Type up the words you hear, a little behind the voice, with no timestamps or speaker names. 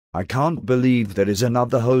I can't believe there is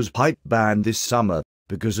another hosepipe ban this summer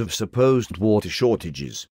because of supposed water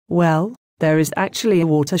shortages. Well, there is actually a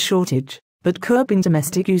water shortage, but curbing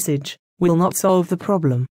domestic usage will not solve the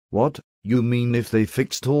problem. What? You mean if they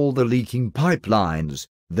fixed all the leaking pipelines,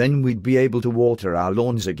 then we'd be able to water our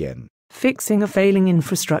lawns again? Fixing a failing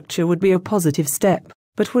infrastructure would be a positive step,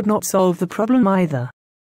 but would not solve the problem either.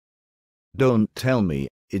 Don't tell me,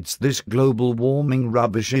 it's this global warming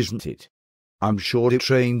rubbish, isn't it? I'm sure it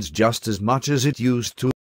rains just as much as it used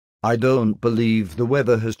to. I don't believe the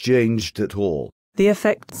weather has changed at all. The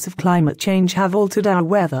effects of climate change have altered our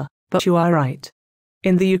weather, but you are right.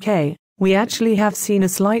 In the UK, we actually have seen a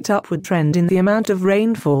slight upward trend in the amount of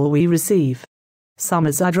rainfall we receive.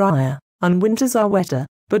 Summers are drier, and winters are wetter,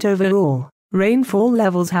 but overall, rainfall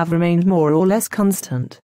levels have remained more or less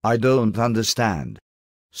constant. I don't understand.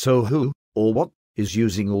 So who, or what, is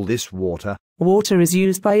using all this water? Water is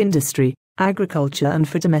used by industry, agriculture and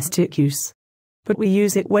for domestic use. But we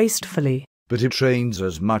use it wastefully. But it rains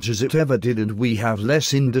as much as it ever did and we have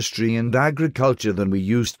less industry and agriculture than we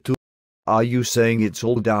used to. Are you saying it's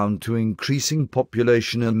all down to increasing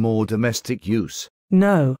population and more domestic use?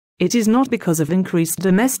 No, it is not because of increased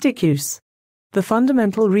domestic use. The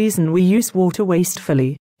fundamental reason we use water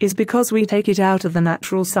wastefully is because we take it out of the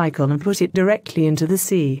natural cycle and put it directly into the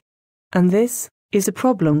sea. And this is a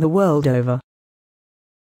problem the world over.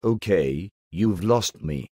 Okay, you've lost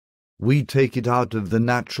me. We take it out of the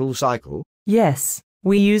natural cycle? Yes,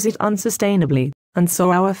 we use it unsustainably, and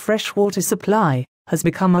so our fresh water supply has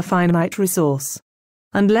become a finite resource.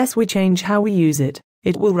 Unless we change how we use it,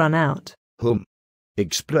 it will run out.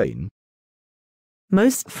 Explain.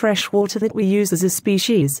 Most fresh water that we use as a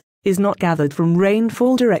species is not gathered from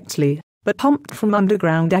rainfall directly, but pumped from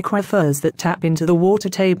underground aquifers that tap into the water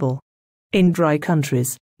table. In dry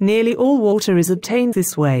countries, nearly all water is obtained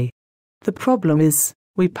this way. The problem is,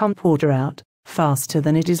 we pump water out faster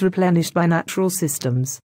than it is replenished by natural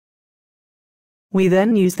systems. We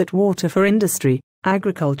then use that water for industry,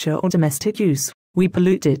 agriculture or domestic use. We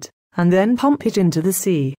pollute it, and then pump it into the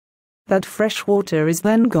sea. That fresh water is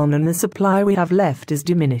then gone and the supply we have left is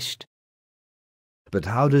diminished. But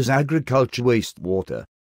how does agriculture waste water?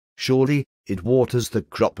 Surely, it waters the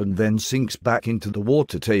crop and then sinks back into the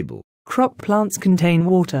water table. Crop plants contain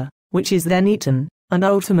water, which is then eaten, and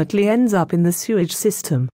ultimately ends up in the sewage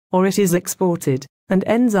system, or it is exported, and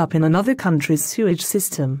ends up in another country's sewage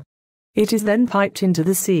system. It is then piped into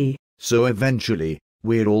the sea. So eventually,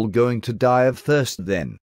 we're all going to die of thirst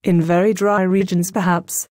then? In very dry regions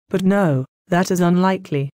perhaps, but no, that is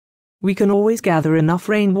unlikely. We can always gather enough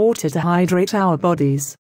rainwater to hydrate our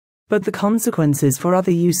bodies. But the consequences for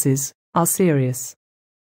other uses are serious.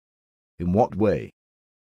 In what way?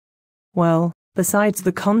 Well, besides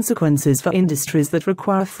the consequences for industries that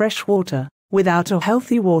require fresh water, without a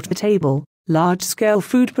healthy water table, large-scale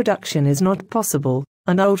food production is not possible,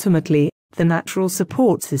 and ultimately, the natural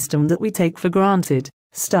support system that we take for granted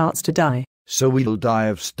starts to die. So we'll die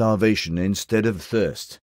of starvation instead of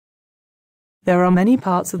thirst. There are many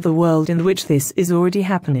parts of the world in which this is already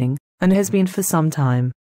happening, and has been for some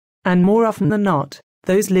time. And more often than not,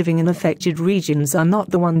 those living in affected regions are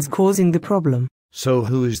not the ones causing the problem. So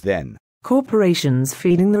who is then? Corporations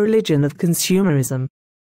feeding the religion of consumerism.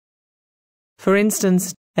 For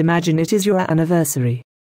instance, imagine it is your anniversary.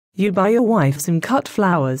 You buy your wife some cut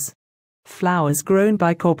flowers. Flowers grown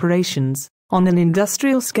by corporations, on an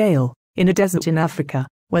industrial scale, in a desert in Africa,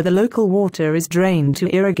 where the local water is drained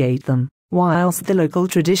to irrigate them, whilst the local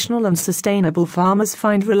traditional and sustainable farmers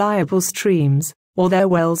find reliable streams, or their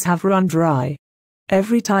wells have run dry.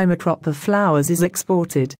 Every time a crop of flowers is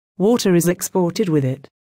exported, water is exported with it.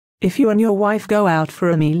 If you and your wife go out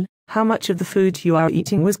for a meal, how much of the food you are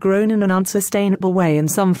eating was grown in an unsustainable way in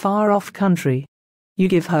some far-off country? You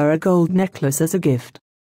give her a gold necklace as a gift.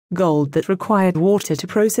 Gold that required water to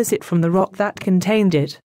process it from the rock that contained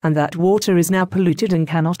it, and that water is now polluted and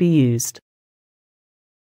cannot be used.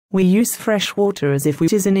 We use fresh water as if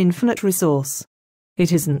it is an infinite resource.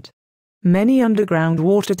 It isn't. Many underground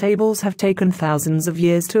water tables have taken thousands of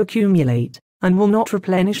years to accumulate, and will not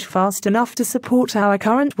replenish fast enough to support our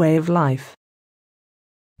current way of life.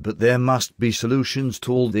 But there must be solutions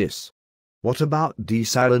to all this. What about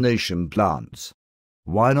desalination plants?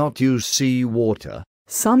 Why not use seawater?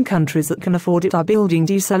 Some countries that can afford it are building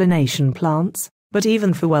desalination plants, but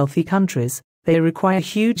even for wealthy countries, they require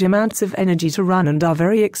huge amounts of energy to run and are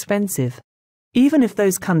very expensive. Even if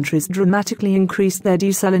those countries dramatically increased their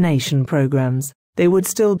desalination programs, they would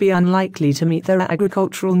still be unlikely to meet their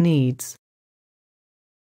agricultural needs.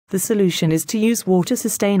 The solution is to use water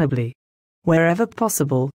sustainably. Wherever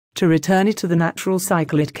possible, to return it to the natural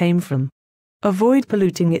cycle it came from. Avoid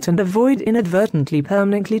polluting it and avoid inadvertently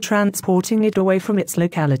permanently transporting it away from its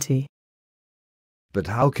locality. But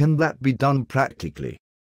how can that be done practically?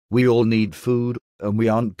 We all need food, and we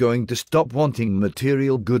aren't going to stop wanting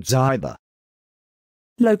material goods either.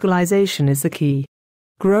 Localization is the key.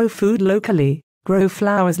 Grow food locally, grow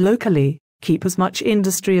flowers locally, keep as much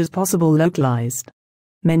industry as possible localized.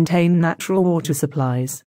 Maintain natural water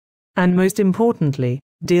supplies. And most importantly,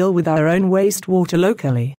 deal with our own wastewater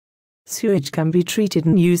locally. Sewage can be treated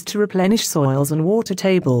and used to replenish soils and water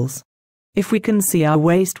tables. If we can see our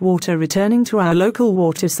wastewater returning to our local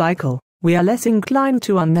water cycle, we are less inclined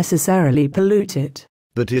to unnecessarily pollute it.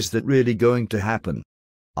 But is that really going to happen?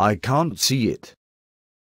 I can't see it.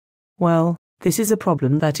 Well, this is a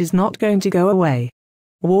problem that is not going to go away.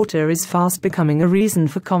 Water is fast becoming a reason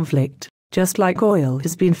for conflict, just like oil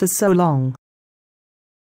has been for so long.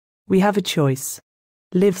 We have a choice.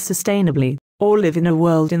 Live sustainably, or live in a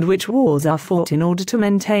world in which wars are fought in order to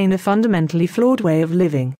maintain a fundamentally flawed way of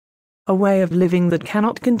living. A way of living that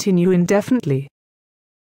cannot continue indefinitely.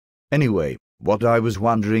 Anyway, what I was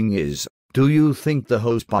wondering is, do you think the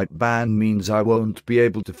hosepipe ban means I won't be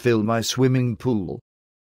able to fill my swimming pool?